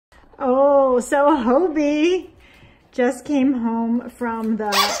Oh, so Hobi just came home from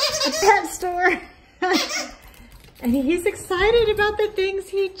the pet store. And he's excited about the things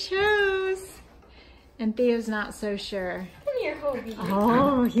he chose. And Theo's not so sure. Come here, Hobi.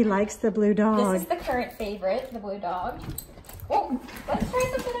 Oh, he likes the blue dog. This is the current favorite, the blue dog. Oh, let's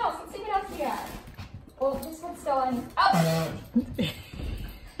try something else. Let's see what else you got. Well, this one's still on. Oh!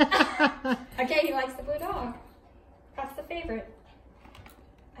 Okay, he likes the blue dog. That's the favorite.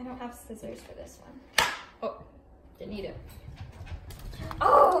 I don't have scissors for this one. Oh, didn't need it.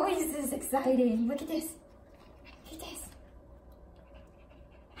 Oh, this is exciting. Look at this. Look at this.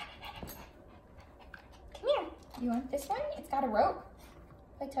 Come here. You want this one? It's got a rope.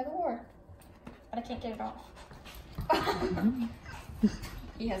 Like tug of war. But I can't get it off.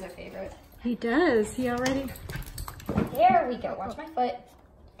 He has a favorite. He does. He already... There we go. Watch my foot.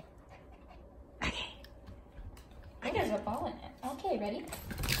 Okay. I think there's a ball in it. Okay, ready?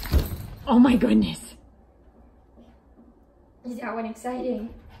 Oh my goodness. Is that one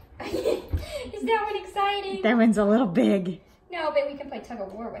exciting? Is that one exciting? That one's a little big. No, but we can play tug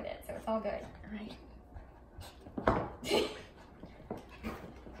of war with it, so it's all good. All right.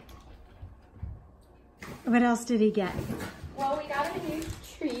 What else did he get? Well, we got him a new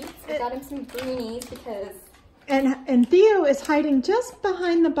treat. We got him some greenies because... And Theo is hiding just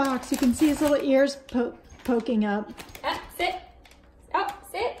behind the box. You can see his little ears poking up. Sit. Oh,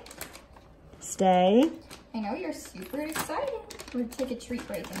 sit. Stay. I know you're super excited. We'll take a treat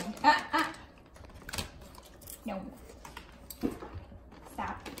break. No.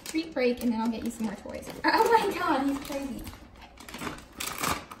 Stop. Treat break, and then I'll get you some more toys. Oh my god, he's crazy.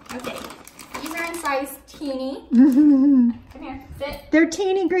 Okay. These are in size teeny. Come here, sit. They're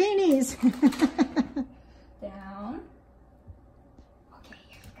teeny greenies. Down. Okay,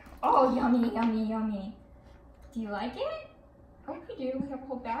 here we go. Oh, yummy, yummy, yummy. Do you like it? Hope you do. We have a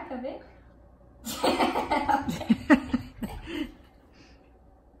whole bag of it. Okay.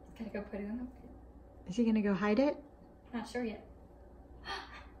 Gotta go put it on. Is he gonna go hide it? Not sure yet.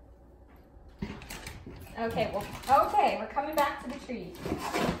 Okay, well, okay, we're coming back to the tree.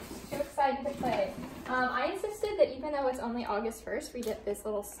 Too excited to play. I insisted that even though it's only August 1st, we get this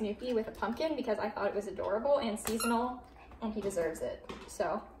little Snoopy with a pumpkin because I thought it was adorable and seasonal, and he deserves it.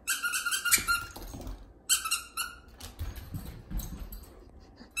 So.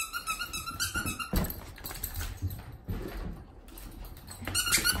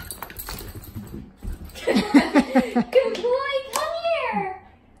 Good boy, come here.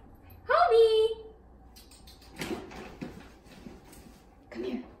 Hobi. Come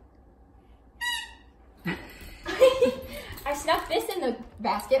here. I snuck this in the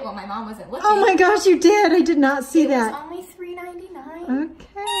basket while my mom wasn't looking. Oh my gosh, you did. I did not see that. It was only $3.99.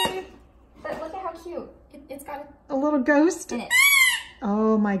 Okay. But look at how cute. It's got A little ghost? in it.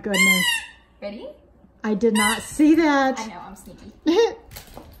 Oh my goodness. Ready? I did not see that. I know, I'm sneaky.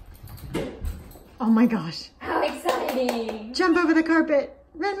 Oh my gosh. How exciting. Jump over the carpet.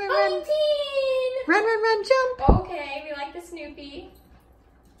 Run, run, run. 19. Run, run, run, jump. Okay, we like the Snoopy.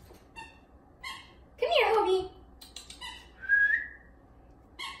 Come here, Hobi.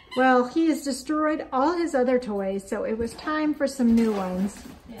 Well, he has destroyed all his other toys, so it was time for some new ones.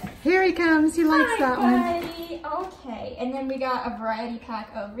 Yeah. Here he comes. He likes that buddy. Okay, and then we got a variety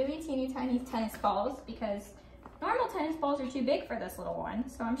pack of really teeny tiny tennis balls because normal tennis balls are too big for this little one,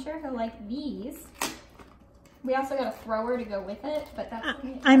 so I'm sure he'll like these. We also got a thrower to go with it, but that's...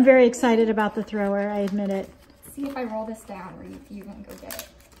 I'm very excited about the thrower, I admit it. See if I roll this down or if you can go get it.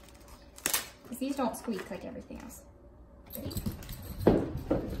 Because these don't squeak like everything else. Ready?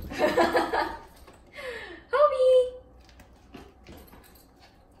 Hobi!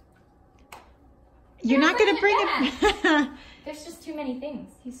 You're not going to bring it... There's just too many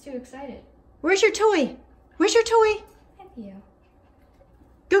things. He's too excited. Where's your toy? Where's your toy? Hi, Theo.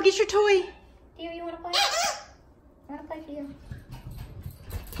 Go get your toy. Theo, you want to play? I want to play, Theo.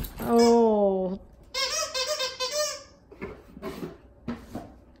 Oh.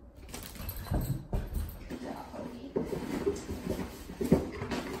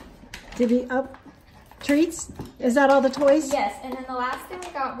 Did he up treats? Is that all the toys? Yes, and then the last thing we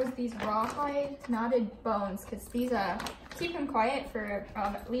got was these rawhide knotted bones because these keep him quiet for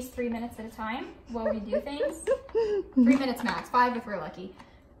at least 3 minutes at a time while we do things. 3 minutes max, 5 if we're lucky.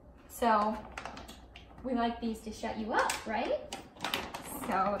 So we like these to shut you up, right?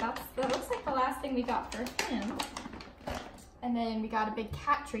 So that looks like the last thing we got for him. And then we got a big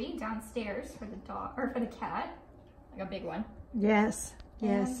cat treat downstairs for the dog or for the cat, like a big one. Yes.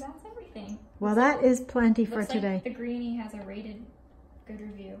 Yes. And that's everything. Well, that is plenty for Looks today. like the greenie has a rated good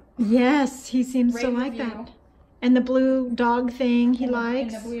review. Yes, he seems to Rate like review. that. And the blue dog thing he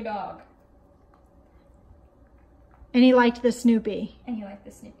likes. And the blue dog. And he liked the Snoopy. And he liked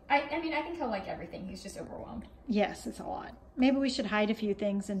the Snoopy. I mean, I think he'll like everything. He's just overwhelmed. Yes, it's a lot. Maybe we should hide a few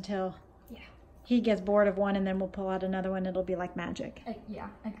things until Yeah. he gets bored of one, and then we'll pull out another one. It'll be like magic. Yeah,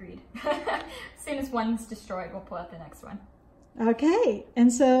 agreed. As soon as one's destroyed, we'll pull out the next one. Okay,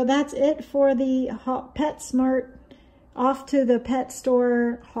 and so that's it for the PetSmart off to the pet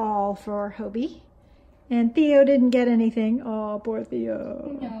store haul for Hobi. And Theo didn't get anything. Oh, poor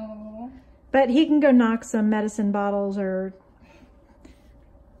Theo. No. But he can go knock some medicine bottles or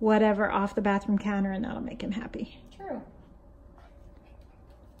whatever off the bathroom counter, and that'll make him happy. True.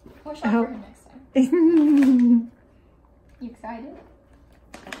 We'll shop for him next time. You excited?